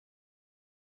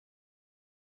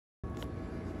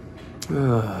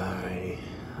Alright,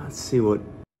 let's see what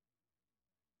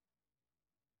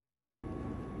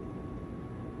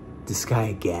this guy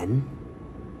again.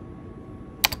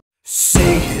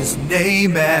 Say his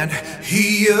name and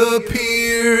he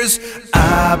appears.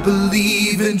 I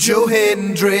believe in Joe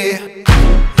Hendry.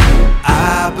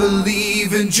 I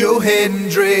believe in Joe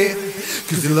Hendry.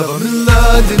 Cause they love him in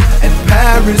London and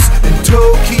Paris and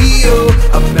Tokyo,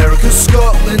 America,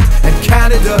 Scotland and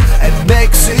Canada and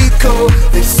Mexico.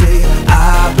 They say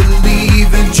I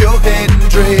believe in Joe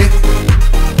Hendry.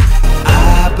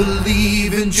 I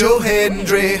believe in Joe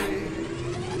Hendry.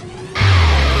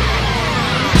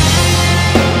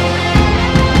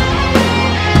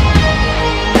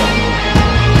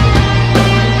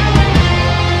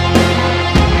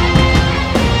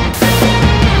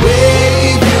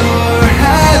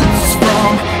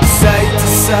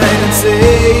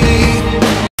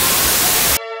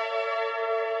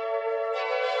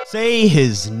 Say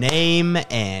his name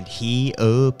and he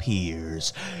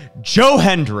appears. Joe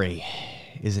Hendry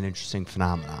is an interesting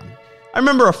phenomenon. I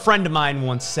remember a friend of mine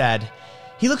once said,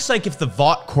 he looks like if the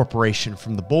Vought Corporation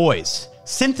from The Boys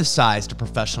synthesized a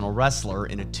professional wrestler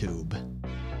in a tube.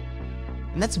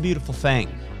 And that's a beautiful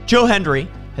thing. Joe Hendry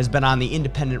has been on the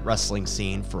independent wrestling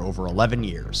scene for over 11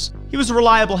 years. He was a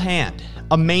reliable hand,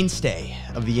 a mainstay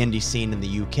of the indie scene in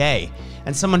the UK,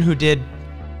 and someone who did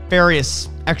various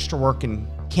extra work and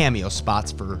cameo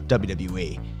spots for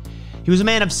WWE. He was a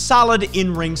man of solid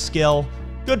in-ring skill,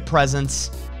 good presence,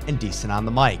 and decent on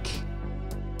the mic.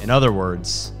 In other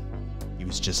words, he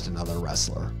was just another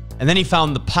wrestler. And then he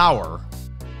found the power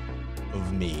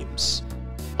of memes.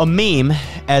 A meme,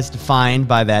 as defined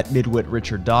by that midwit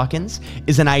Richard Dawkins,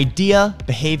 is an idea,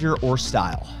 behavior, or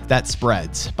style that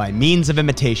spreads by means of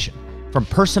imitation from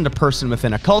person to person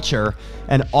within a culture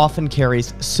and often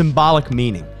carries symbolic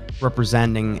meaning,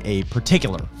 representing a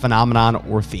particular phenomenon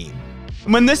or theme.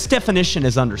 And when this definition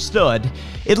is understood,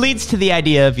 it leads to the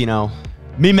idea of,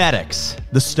 memetics,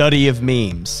 the study of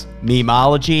memes.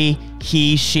 Memology,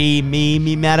 he, she, me,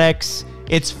 memetics.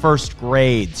 It's first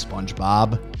grade,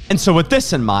 SpongeBob. And so with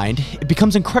this in mind, it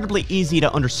becomes incredibly easy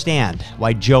to understand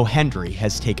why Joe Hendry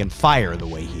has taken fire the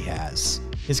way he has.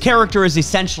 His character is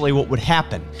essentially what would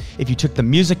happen if you took the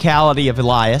musicality of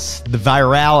Elias, the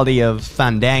virality of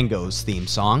Fandango's theme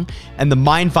song, and the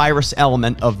mind virus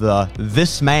element of the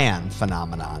This Man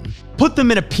phenomenon. Put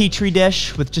them in a petri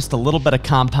dish with just a little bit of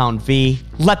compound V,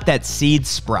 let that seed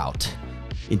sprout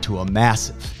into a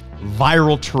massive,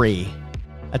 viral tree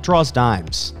that draws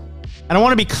dimes. And I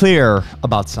want to be clear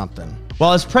about something.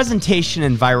 While his presentation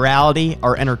and virality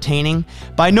are entertaining,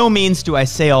 by no means do I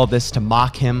say all this to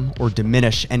mock him or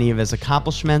diminish any of his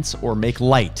accomplishments or make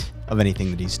light of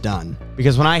anything that he's done.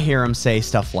 Because when I hear him say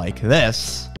stuff like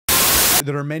this...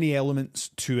 There are many elements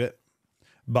to it,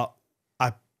 but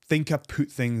I think I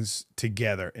put things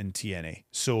together in TNA.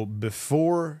 So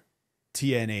before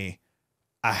TNA,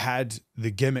 I had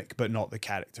the gimmick, but not the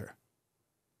character.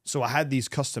 So I had these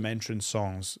custom entrance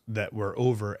songs that were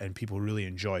over and people really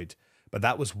enjoyed. But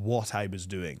that was what I was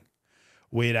doing.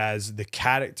 Whereas the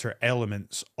character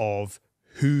elements of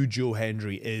who Joe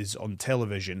Hendry is on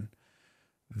television,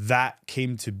 that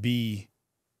came to be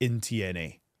in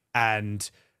TNA. And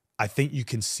I think you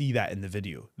can see that in the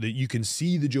video. That you can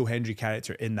see the Joe Hendry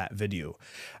character in that video.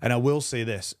 And I will say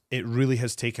this, it really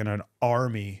has taken an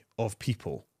army of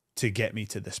people to get me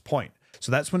to this point.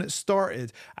 So that's when it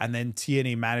started, and then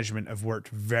TNA management have worked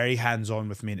very hands-on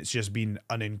with me, and it's just been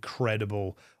an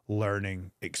incredible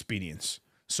learning experience.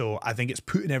 So I think it's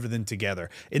putting everything together.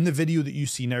 In the video that you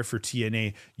see now for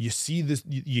TNA, you see this,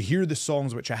 you hear the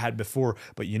songs which I had before,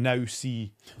 but you now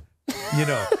see,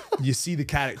 you see the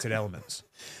character elements.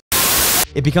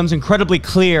 It becomes incredibly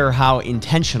clear how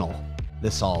intentional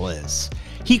this all is.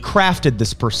 He crafted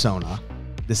this persona,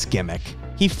 this gimmick.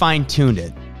 He fine-tuned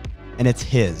it, and it's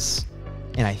his.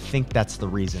 And I think that's the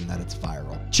reason that it's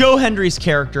viral. Joe Hendry's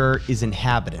character is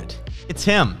inhabited. It's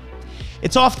him.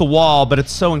 It's off the wall, but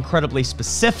it's so incredibly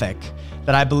specific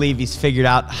that I believe he's figured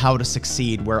out how to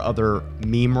succeed where other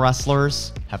meme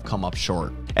wrestlers have come up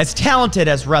short. As talented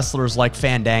as wrestlers like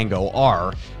Fandango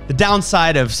are, the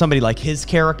downside of somebody like his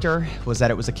character was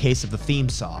that it was a case of the theme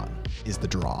song is the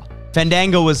draw.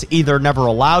 Fandango was either never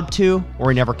allowed to,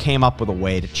 or he never came up with a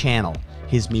way to channel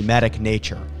his mimetic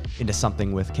nature into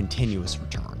something with continuous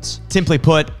returns. Simply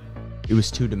put, it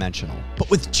was two-dimensional. But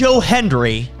with Joe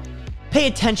Hendry, pay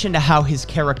attention to how his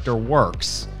character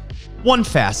works. One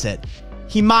facet,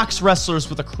 he mocks wrestlers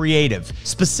with a creative,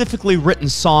 specifically written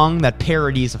song that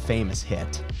parodies a famous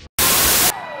hit.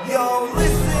 Yo,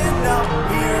 listen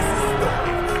up, here's a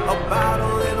story about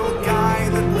a little guy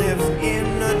that lives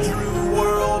in a true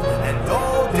world, and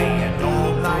all day and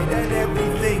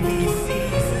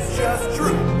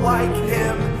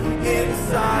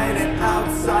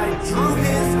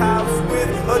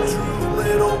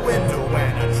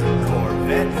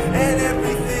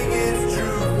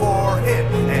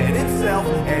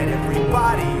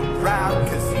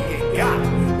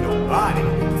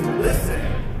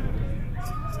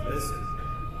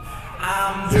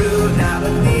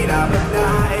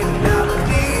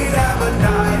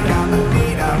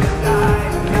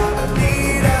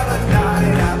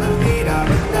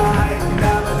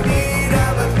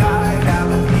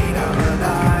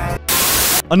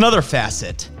Another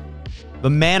facet, the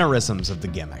mannerisms of the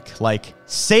gimmick, like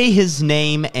say his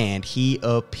name and he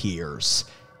appears.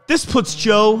 This puts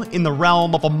Joe in the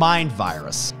realm of a mind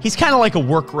virus. He's kind of like a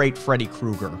work rate Freddy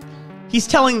Krueger. He's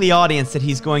telling the audience that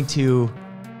he's going to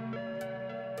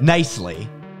nicely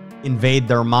invade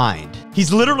their mind.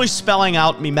 He's literally spelling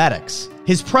out memetics.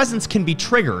 His presence can be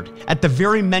triggered at the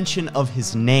very mention of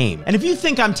his name. And if you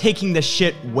think I'm taking this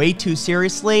shit way too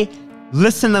seriously,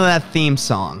 listen to that theme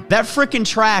song. That frickin'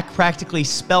 track practically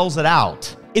spells it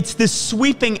out. It's this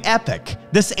sweeping epic,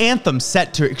 this anthem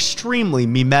set to extremely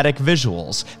mimetic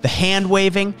visuals. The hand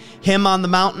waving, him on the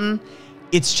mountain,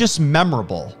 it's just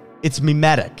memorable. It's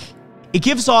mimetic. It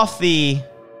gives off the,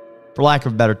 for lack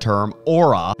of a better term,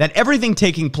 aura that everything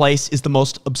taking place is the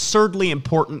most absurdly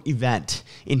important event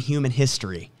in human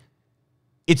history.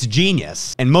 It's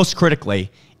genius, and most critically,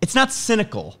 it's not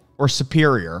cynical or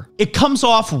superior. It comes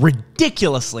off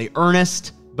ridiculously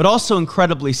earnest, but also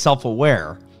incredibly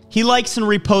self-aware. He likes and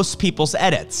reposts people's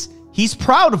edits. He's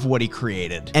proud of what he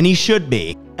created, and he should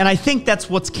be. And I think that's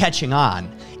what's catching on.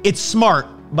 It's smart,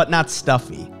 but not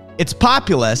stuffy. It's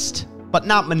populist, but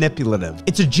not manipulative.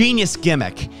 It's a genius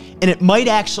gimmick, and it might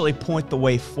actually point the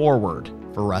way forward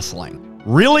for wrestling.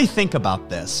 Really think about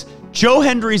this. Joe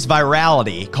Hendry's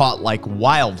virality caught like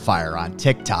wildfire on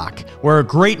TikTok, where a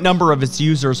great number of its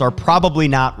users are probably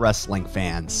not wrestling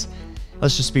fans.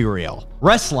 Let's just be real.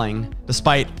 Wrestling,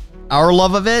 despite our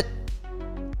love of it,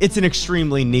 it's an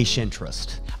extremely niche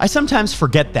interest. I sometimes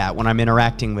forget that when I'm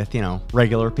interacting with,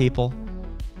 regular people.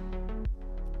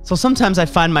 So sometimes I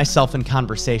find myself in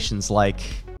conversations like,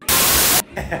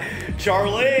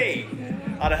 Charlie!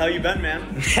 How the hell you been,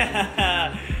 man?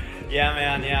 Yeah,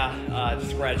 man, yeah.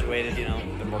 Just graduated,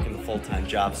 been working the full-time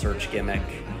job search gimmick.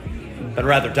 Been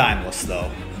rather timeless, though.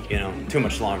 Too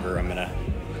much longer. I'm gonna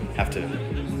have to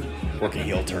work a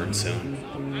heel turn soon.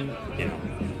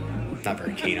 Not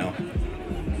very keen.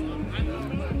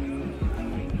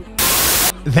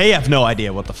 they have no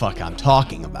idea what the fuck I'm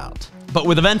talking about. But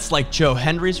with events like Joe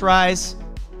Hendry's rise,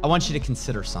 I want you to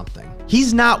consider something.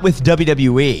 He's not with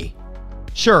WWE.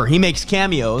 Sure, he makes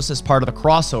cameos as part of the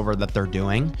crossover that they're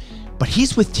doing, but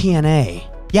he's with TNA.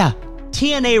 Yeah,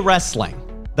 TNA Wrestling,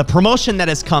 the promotion that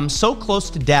has come so close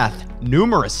to death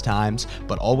numerous times,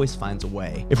 but always finds a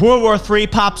way. If World War III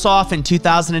pops off in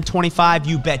 2025,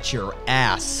 you bet your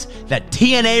ass that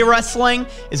TNA Wrestling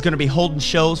is going to be holding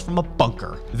shows from a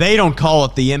bunker. They don't call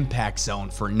it the Impact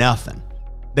Zone for nothing.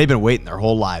 They've been waiting their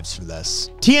whole lives for this.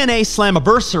 TNA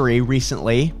Slammiversary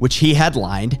recently, which he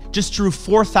headlined, just drew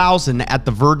 4,000 at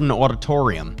the Verdun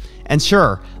Auditorium. And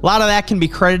sure, a lot of that can be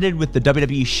credited with the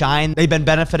WWE shine they've been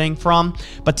benefiting from,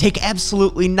 but take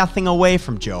absolutely nothing away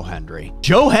from Joe Hendry.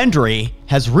 Joe Hendry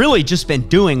has really just been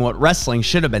doing what wrestling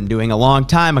should have been doing a long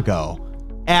time ago.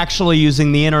 Actually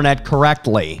using the internet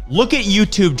correctly. Look at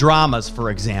YouTube dramas, for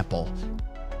example.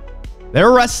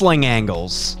 They're wrestling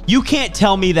angles. You can't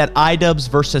tell me that iDubbbz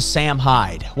versus Sam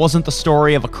Hyde wasn't the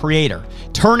story of a creator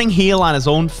turning heel on his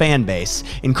own fan base,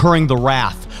 incurring the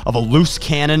wrath of a loose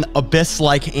cannon,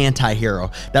 abyss-like anti-hero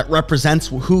that represents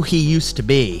who he used to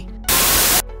be.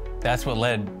 That's what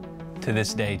led to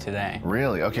this day today.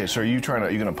 Really? Okay, so are you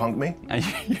gonna punk me?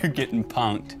 You're getting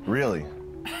punked. Really?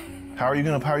 How are you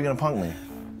gonna punk me?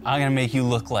 I'm gonna make you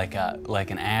look like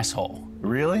an asshole.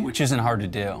 Really? Which isn't hard to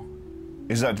do.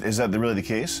 Is that really the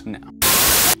case? No.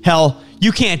 Hell,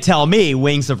 you can't tell me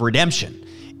Wings of Redemption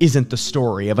isn't the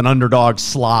story of an underdog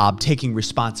slob taking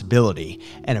responsibility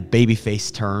and a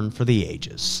babyface turn for the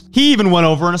ages. He even went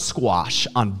over in a squash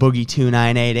on Boogie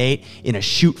 2988 in a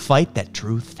shoot fight that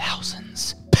drew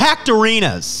thousands. Packed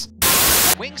arenas.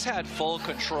 Wings had full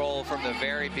control from the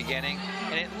very beginning,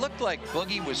 and it looked like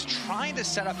Boogie was trying to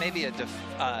set up maybe a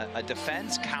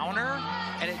defense counter,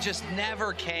 and it just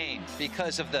never came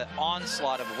because of the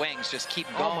onslaught of Wings just keep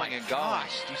going and going.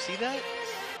 Gosh, do you see that?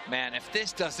 Man, if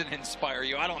this doesn't inspire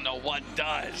you, I don't know what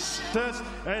does.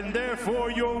 And therefore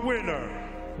your winner,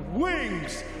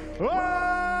 Wings of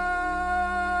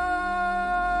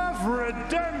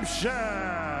Redemption.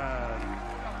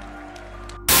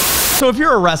 So if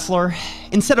you're a wrestler,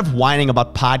 instead of whining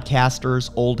about podcasters,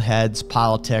 old heads,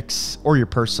 politics, or your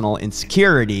personal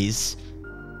insecurities,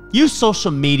 use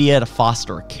social media to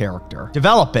foster a character,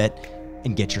 develop it,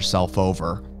 and get yourself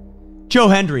over. Joe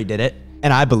Hendry did it,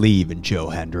 and I believe in Joe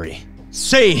Hendry.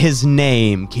 Say his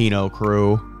name, Kino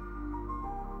Crew.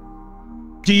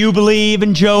 Do you believe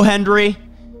in Joe Hendry?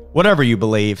 Whatever you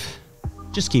believe,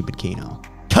 just keep it Kino.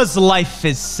 'Cause life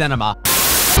is cinema.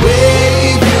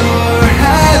 Wave your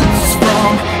hands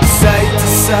from side to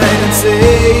side and say,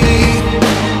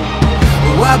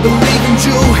 oh, I believe in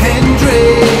Joe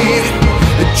Hendry.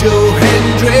 Joe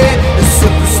Hendry. It's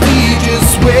a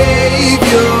prestigious way.